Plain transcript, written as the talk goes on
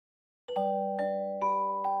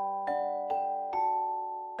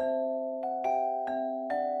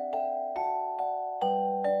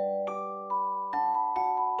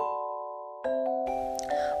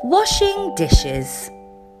Washing dishes.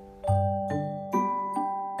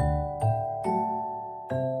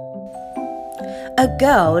 A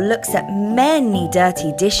girl looks at many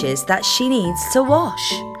dirty dishes that she needs to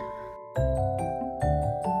wash.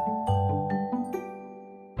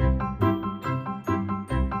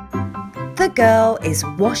 The girl is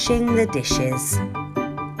washing the dishes.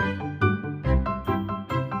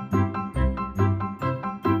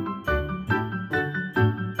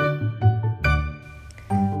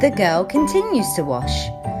 The girl continues to wash.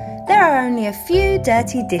 There are only a few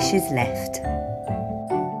dirty dishes left.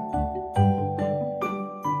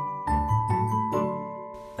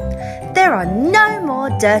 There are no more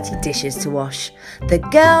dirty dishes to wash. The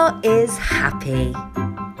girl is happy.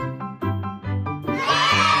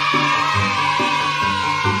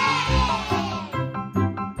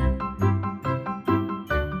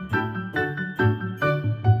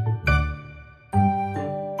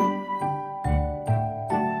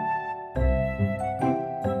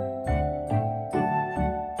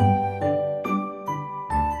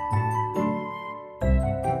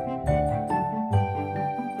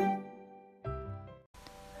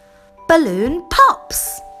 Balloon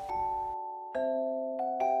pops.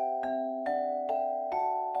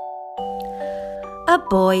 A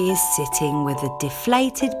boy is sitting with a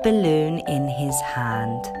deflated balloon in his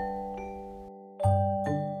hand.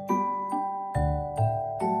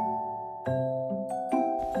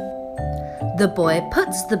 The boy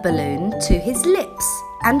puts the balloon to his lips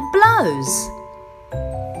and blows.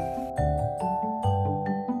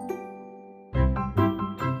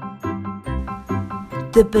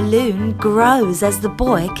 The balloon grows as the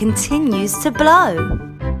boy continues to blow.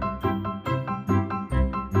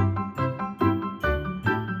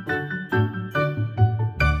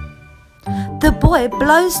 The boy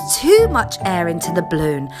blows too much air into the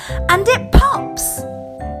balloon and it pops.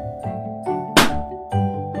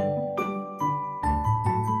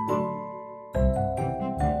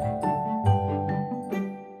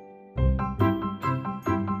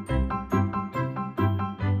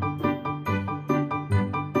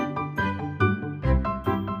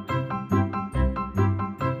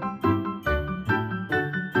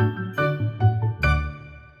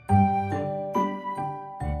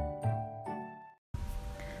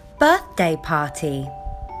 Birthday party.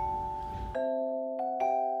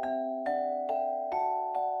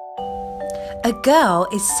 A girl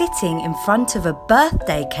is sitting in front of a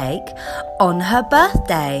birthday cake on her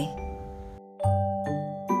birthday.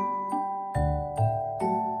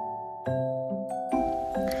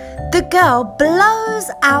 The girl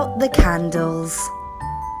blows out the candles.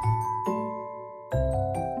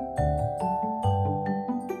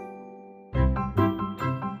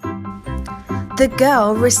 The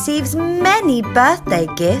girl receives many birthday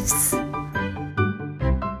gifts.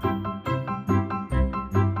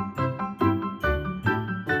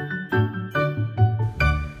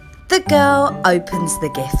 The girl opens the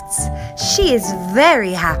gifts. She is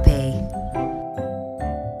very happy.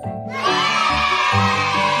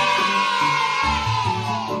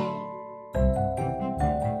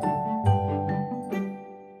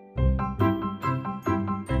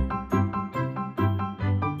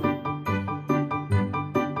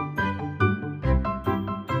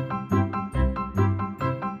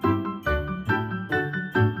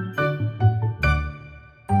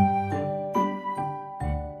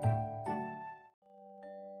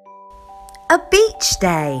 A beach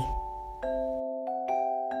day.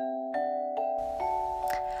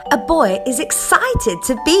 A boy is excited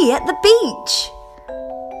to be at the beach.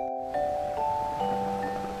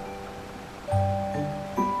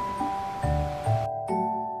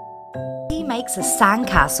 He makes a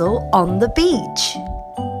sandcastle on the beach.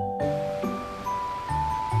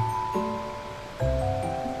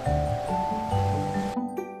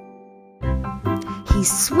 He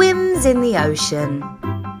swims in the ocean.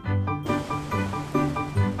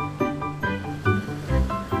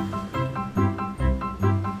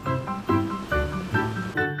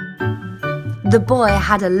 The boy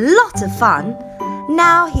had a lot of fun.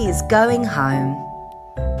 Now he is going home.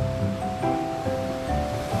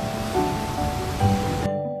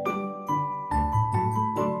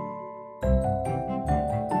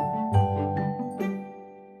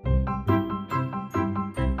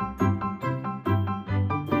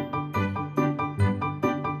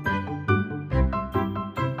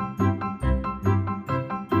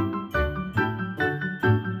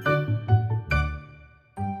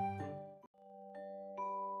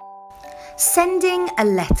 Sending a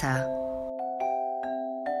letter.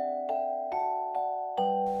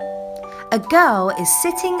 A girl is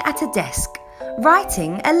sitting at a desk,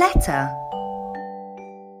 writing a letter.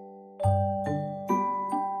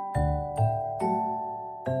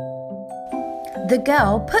 The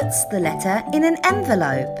girl puts the letter in an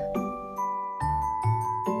envelope.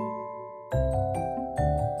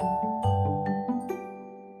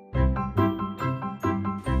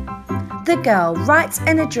 The girl writes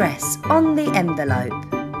an address on the envelope.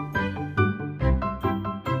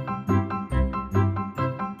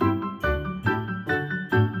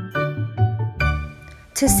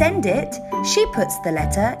 To send it, she puts the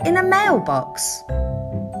letter in a mailbox.